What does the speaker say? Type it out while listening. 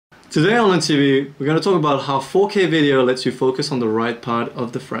Today on LearnTV, we're going to talk about how 4K video lets you focus on the right part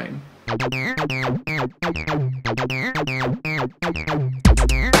of the frame. Hi,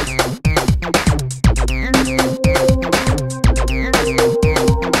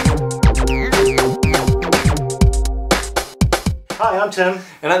 I'm Tim.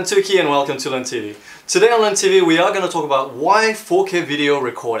 And I'm Tuki, and welcome to LearnTV. Today on LearnTV, we are going to talk about why 4K video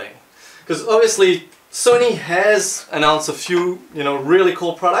recording. Because obviously, Sony has announced a few, really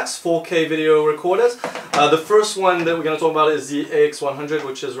cool products, 4K video recorders. The first one that we're going to talk about is the AX100,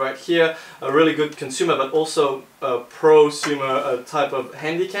 which is right here. A really good consumer, but also a prosumer type of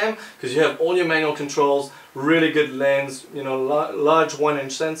handycam, because you have all your manual controls, really good lens, large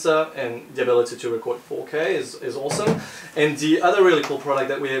 1-inch sensor, and the ability to record 4K is awesome. And the other really cool product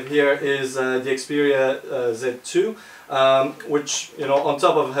that we have here is the Xperia Z2. Which, on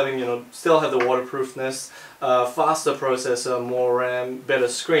top of having, still have the waterproofness, faster processor, more RAM, better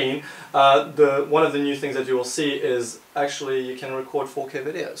screen, one of the new things that you will see is actually you can record 4K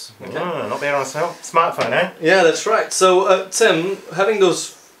videos. Okay? Not bad on a smartphone, eh? Yeah, that's right. So, Tim, having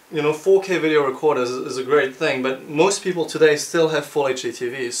those 4K video recorders is a great thing, but most people today still have Full HD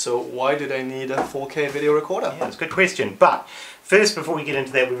TVs, so why do they need a 4K video recorder? Yeah, that's a good question, but first, before we get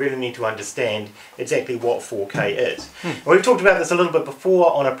into that, we really need to understand exactly what 4K is. We've talked about this a little bit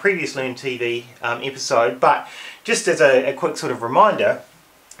before on a previous LearnTV episode, but just as a quick sort of reminder,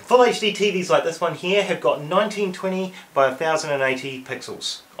 Full HD TVs like this one here have got 1920 by 1080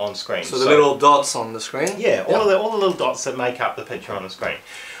 pixels on screen. So the little dots on the screen? Yeah, all the little dots that make up the picture on the screen.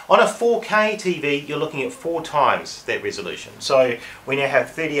 On a 4K TV, you're looking at 4 times that resolution. So we now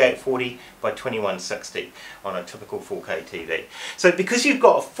have 3840 by 2160 on a typical 4K TV. So because you've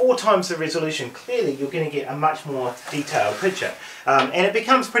got 4 times the resolution, clearly you're going to get a much more detailed picture. And it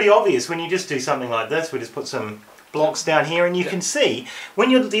becomes pretty obvious when you just do something like this. We just put some blocks down here, and you can see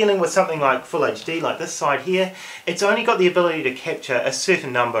when you're dealing with something like Full HD, like this side here, it's only got the ability to capture a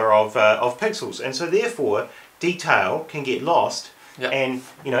certain number of pixels, and so therefore detail can get lost. Yep. And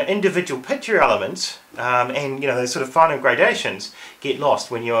individual picture elements and those sort of finer gradations get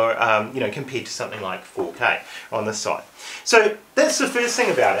lost when you're compared to something like 4K on this side. So that's the first thing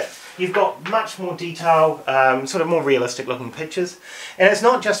about it. You've got much more detail, sort of more realistic looking pictures, and it's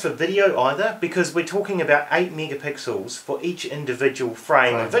not just for video either, because we're talking about 8 megapixels for each individual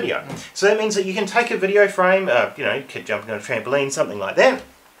frame of video. So that means that you can take a video frame, kid jumping on a trampoline, something like that,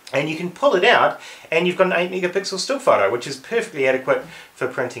 and you can pull it out and you've got an 8 megapixel still photo, which is perfectly adequate for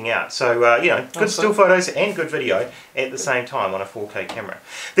printing out. So, good still photos and good video at the same time on a 4K camera.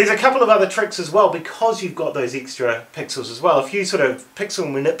 There's a couple of other tricks as well, because you've got those extra pixels as well. A few sort of pixel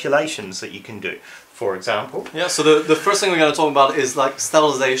manipulations that you can do, for example. Yeah, so the first thing we're going to talk about is like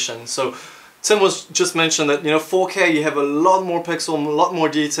stabilization. So Tim was just mentioned that 4K you have a lot more pixel, a lot more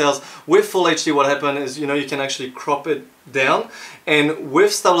details. With Full HD, what happened is you can actually crop it down, and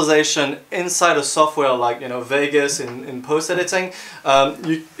with stabilization inside a software like Vegas in post editing,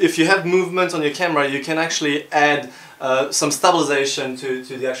 if you have movement on your camera, you can actually add some stabilization to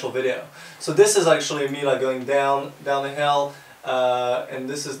the actual video. So this is actually me like going down the hill. And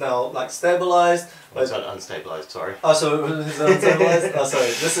this is now like stabilized. But it's not unstabilized, sorry. Oh, so this is unstabilized? Oh, sorry.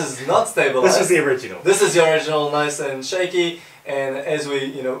 This is not stabilized. This is the original. This is the original, nice and shaky. And as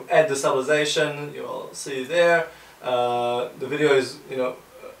we, add the stabilization, you'll see there, the video is,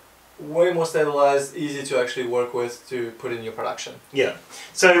 way more stabilized, easy to actually work with to put in your production. Yeah.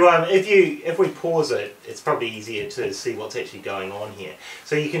 So if we pause it, it's probably easier to see what's actually going on here.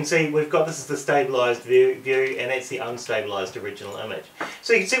 So you can see we've got, this is the stabilized view, and that's the unstabilized original image.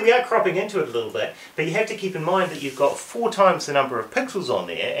 So you can see we are cropping into it a little bit, but you have to keep in mind that you've got 4 times the number of pixels on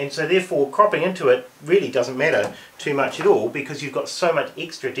there, and so therefore cropping into it really doesn't matter too much at all, because you've got so much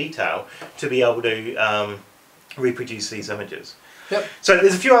extra detail to be able to reproduce these images. Yep. So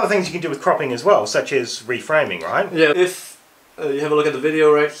there's a few other things you can do with cropping as well, such as reframing, right? Yeah. If you have a look at the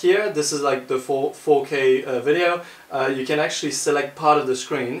video right here, this is like the 4K video. You can actually select part of the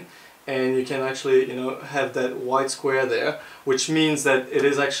screen, and you can actually have that white square there, which means that it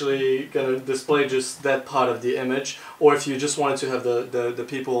is actually going to display just that part of the image. Or if you just wanted to have the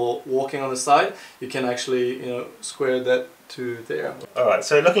people walking on the side, you can actually square that to there. Alright,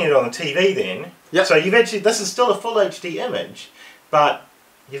 so looking at it on the TV then, yep. So you've actually, this is still a Full HD image, but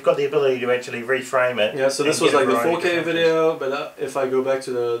you've got the ability to actually reframe it. Yeah, so this was like the 4K video, but if I go back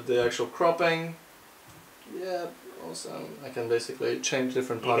to the actual cropping, yeah, awesome. I can basically change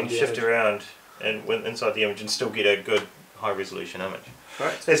different parts of the image. You can shift around and inside the image and still get a good high resolution image.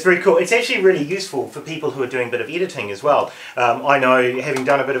 Right. So it's very cool. It's actually really useful for people who are doing a bit of editing as well. I know, having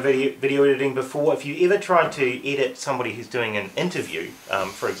done a bit of video editing before, if you ever tried to edit somebody who's doing an interview,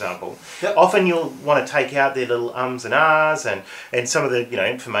 for example, often you'll want to take out their little ums and ahs and some of the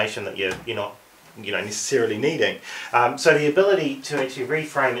information that you're not necessarily needing. So the ability to actually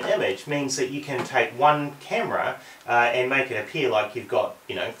reframe an image means that you can take one camera and make it appear like you've got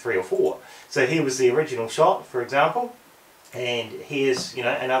 3 or 4. So here was the original shot, for example. And here's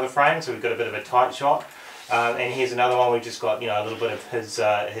another frame, so we've got a bit of a tight shot, and here's another one. We've just got a little bit of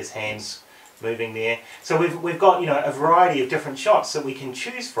his hands moving there. So we've got a variety of different shots that we can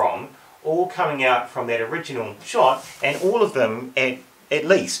choose from, all coming out from that original shot, and all of them at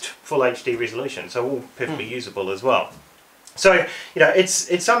least full HD resolution, so all perfectly usable as well. So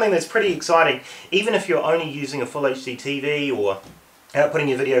it's something that's pretty exciting, even if you're only using a full HD TV or outputting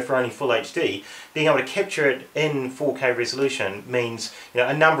your video for only full HD. Being able to capture it in 4K resolution means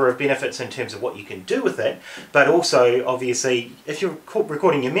a number of benefits in terms of what you can do with it, but also obviously if you're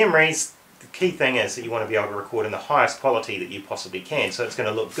recording your memories, the key thing is that you want to be able to record in the highest quality that you possibly can, so it's going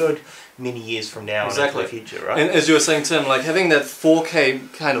to look good many years from now and into the future, right? And as you were saying, Tim, like having that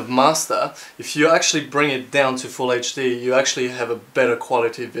 4K kind of master, if you actually bring it down to full HD, you actually have a better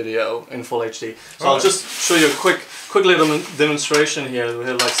quality video in full HD. So I'll just show you a quick little demonstration here. We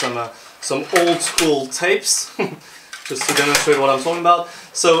have like some old school tapes just to demonstrate what I'm talking about.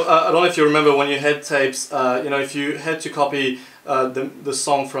 So I don't know if you remember when you had tapes, if you had to copy the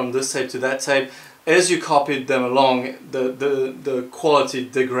song from this tape to that tape, as you copied them along, the quality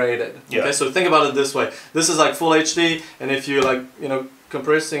degraded. Yeah. Okay, so think about it this way. This is like full HD, and if you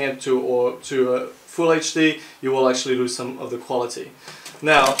compressing it to full HD, you will actually lose some of the quality.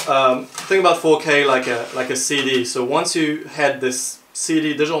 Now, think about 4K like a CD. So once you had this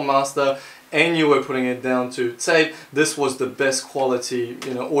CD digital master and you were putting it down to tape, this was the best quality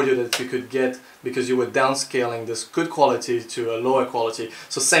audio that you could get, because you were downscaling this good quality to a lower quality.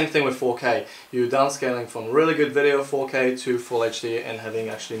 So same thing with 4K. You're downscaling from really good video 4K to full HD and having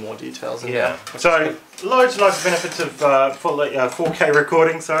actually more details in there. So loads and loads of benefits of 4K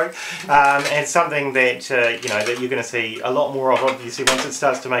recording, and something that that you're going to see a lot more of, obviously, once it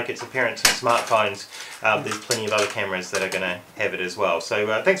starts to make its appearance in smartphones. There's plenty of other cameras that are going to have it as well.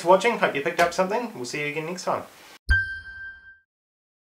 So thanks for watching. Hope you picked up something. We'll see you again next time.